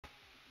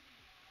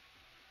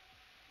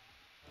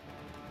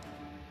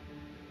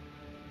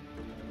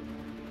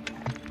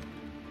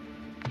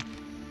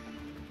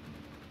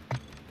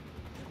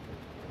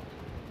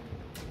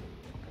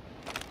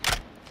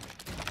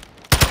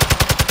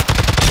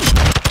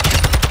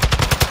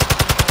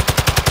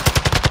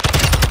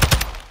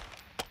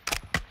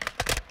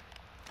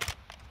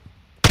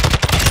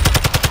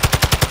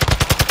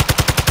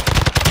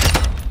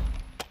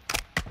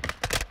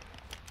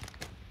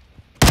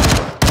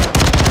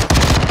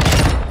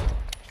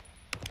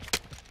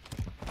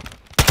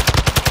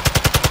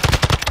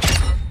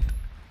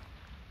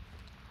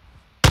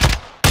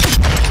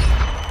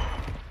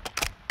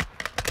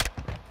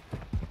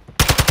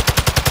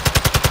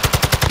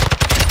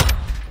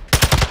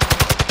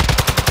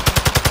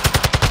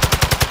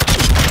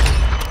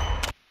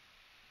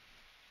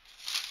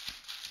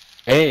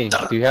Hey,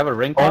 do you have a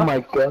ring Oh pop? my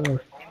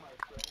god.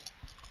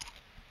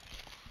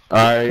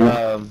 Alright,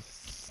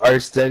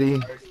 alright,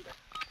 steady.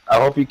 I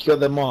hope you kill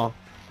them all.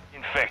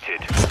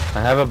 Infected.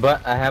 I have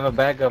a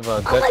bag of Oh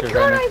my gushers right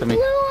god, next to me.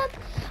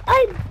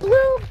 I blew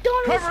up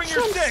Covering Donald your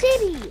Trump six.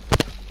 City.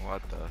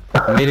 What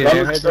the? Need an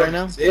airhead right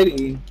now?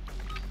 City.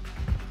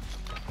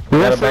 You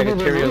got a bag of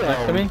Cheerios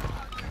next to me?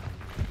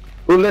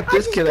 Who let I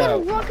this just kid got a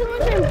out? rocket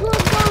launcher and blew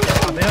up Donald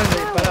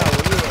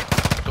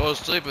Trump. Go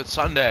to sleep. It's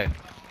Sunday,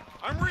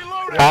 I'm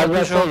reloading. I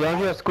was gonna say, y'all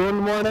here at school in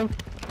the morning?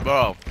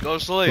 bro. Go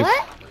to sleep.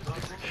 What?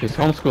 She's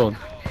homeschooled.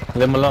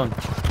 Leave him alone.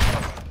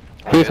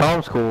 He's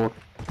homeschooled.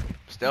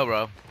 Still,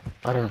 bro.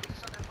 I don't know.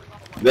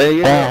 There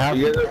you Yeah. go.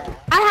 You guys are-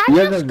 I have You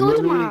to guys go are to school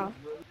really- tomorrow.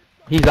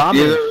 He's Amish.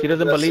 Yeah, She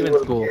doesn't that's believe in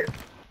what- school.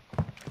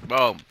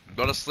 Bro,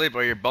 go to sleep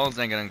or your bones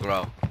ain't gonna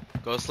grow.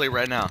 Go to sleep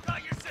right now.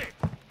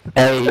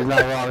 Hey, he's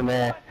not wrong,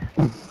 man.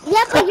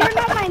 Yeah, but you're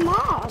not my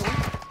mom.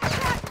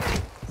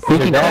 He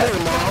can dad. call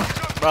him, Mom.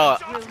 Bro,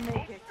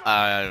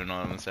 I don't know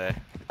what I'm gonna say.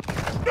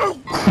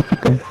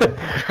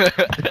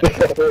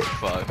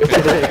 Fuck.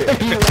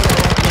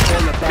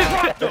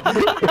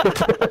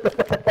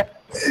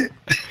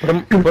 Put him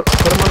on the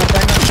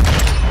timeout.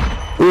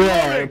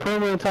 Yeah, put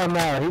him in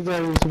timeout. He's not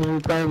even supposed to be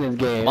playing this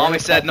game. Mommy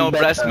That's said no fucking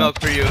breast bedtime. milk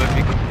for you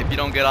if you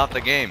don't get off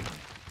the game.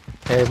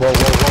 Hey, whoa,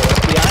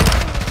 FBI?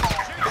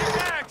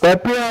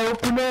 FBI,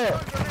 open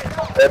up!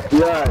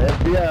 FBI,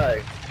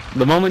 FBI.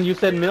 The moment you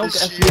said milk,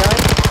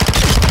 FBI?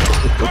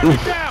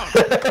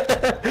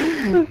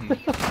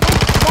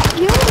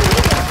 You're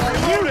weird.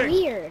 Yeah, You're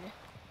weird.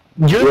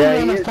 he You're the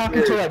one that's is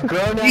talking to a weird.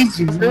 grown-ass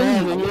He's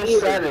man really and you're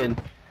 7.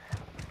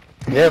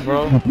 Yeah,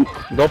 bro.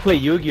 Go play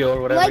Yu-Gi-Oh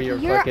or whatever Like, you're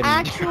you're fucking...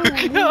 actually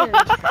weird.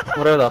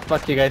 Whatever the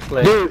fuck you guys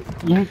play. Dude,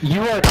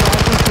 you are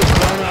talking to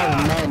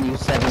grown-ass men, you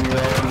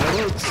 7-year-old. What do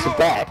you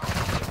expect?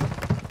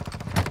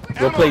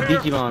 Go play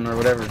Digimon or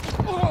whatever.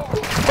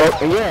 Oh,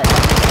 yeah.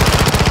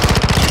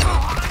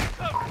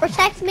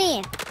 Protect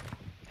me.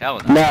 Hell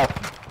no. No.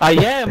 I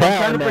am. I'm Hell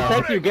trying to no.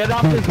 protect you. Get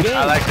off this game.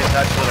 I like to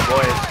touch little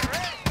boys.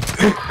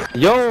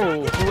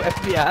 Yo, who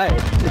FBI?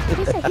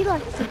 He said he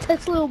likes to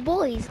touch little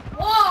boys.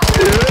 Whoa.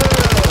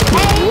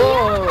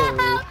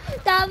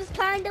 That was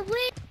kind of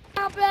weird,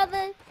 my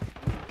brother.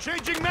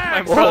 Changing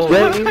mags. Whoa.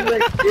 Yeah, he's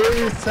like,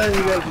 he's telling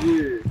you like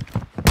you.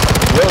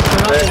 Yo,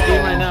 turn off this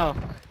game right now.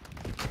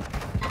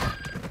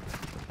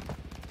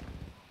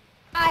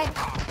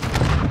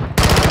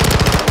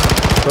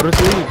 Go to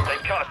sleep.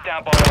 They cut us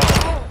down by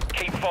a lot.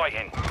 Keep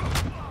fighting.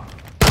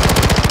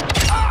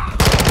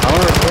 I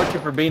want to report you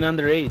for being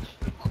underage.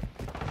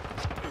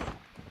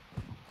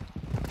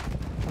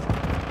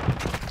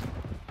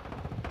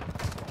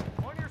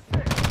 On your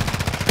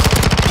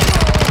six.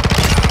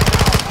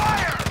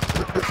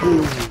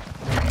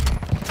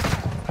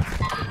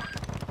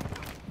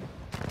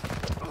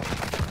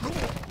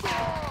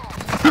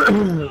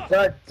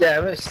 God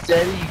damn it,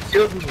 Steady, you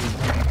killed me.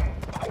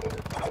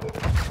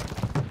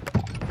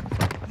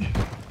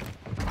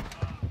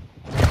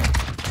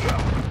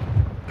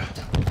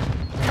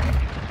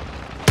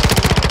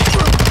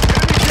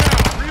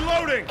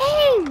 Reloading.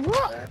 Hey,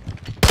 what?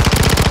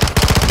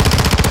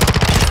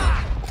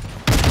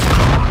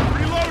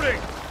 Reloading.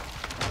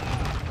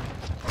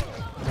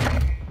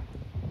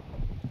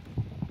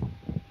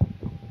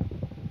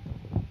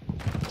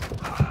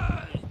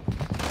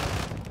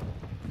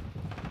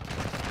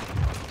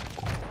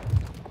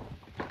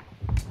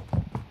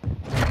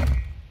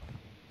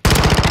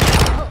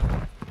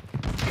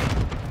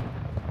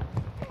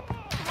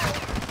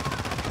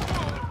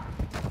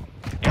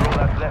 You're all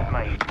that's left,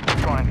 mate.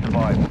 Try and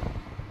survive.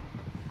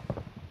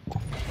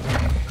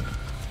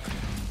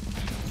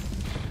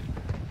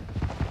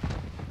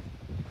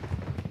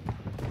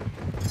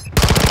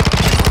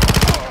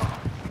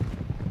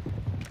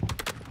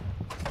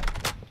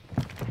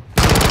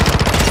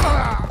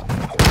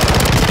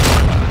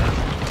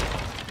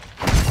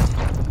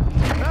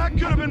 That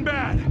could have been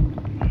bad.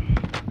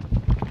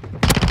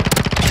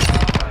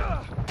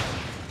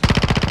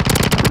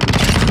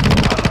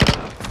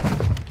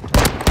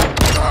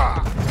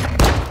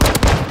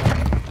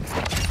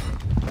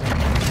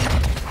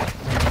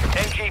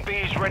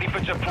 MGB is ready for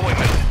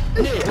deployment.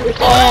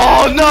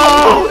 Oh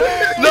no!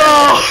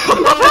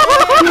 No!